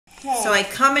So I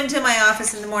come into my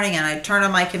office in the morning and I turn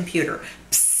on my computer.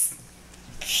 Psst.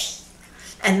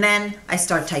 And then I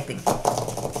start typing.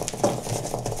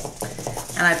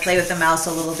 And I play with the mouse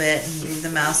a little bit and move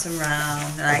the mouse around.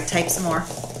 And I type some more.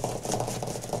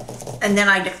 And then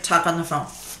I talk on the phone.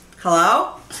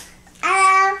 Hello?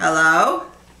 Hello. Hello?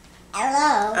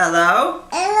 Hello. Hello?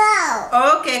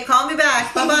 Hello. Okay, call me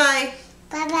back. Bye-bye.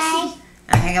 Bye-bye.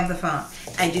 I hang up the phone.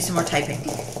 I do some more typing.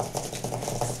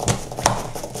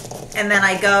 And then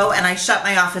I go and I shut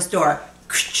my office door.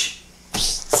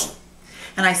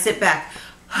 And I sit back.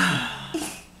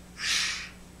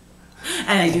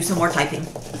 And I do some more typing.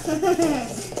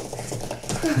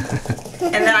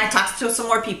 And then I talk to some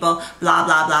more people. Blah,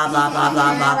 blah, blah, blah, blah,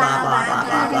 blah, blah, blah, blah,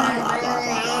 blah, blah, blah, blah,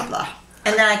 blah, blah, blah.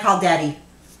 And then I call Daddy.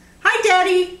 Hi,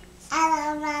 Daddy.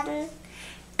 Hello, Daddy.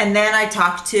 And then I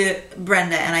talk to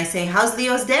Brenda and I say, how's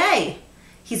Leo's day?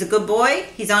 He's a good boy.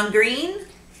 He's on green.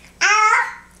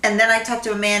 And then I talk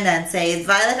to Amanda and say, is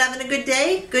Violet having a good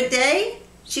day? Good day?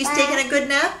 She's taking a good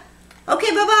nap? Okay,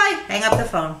 bye-bye. Hang up the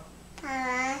phone.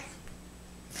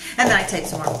 And then I type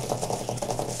some more.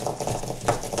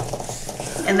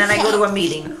 And then I go to a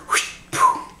meeting.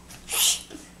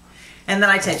 And then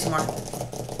I type some more.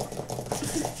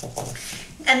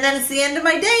 And then it's the end of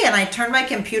my day and I turn my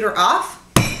computer off.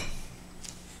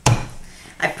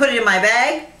 I put it in my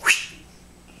bag.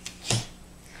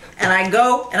 And I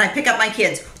go and I pick up my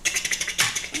kids.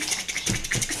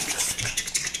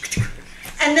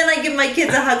 And then I give my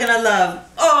kids a hug and a love.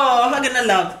 Oh, hug and a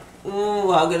love.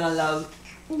 Ooh, hug and a love.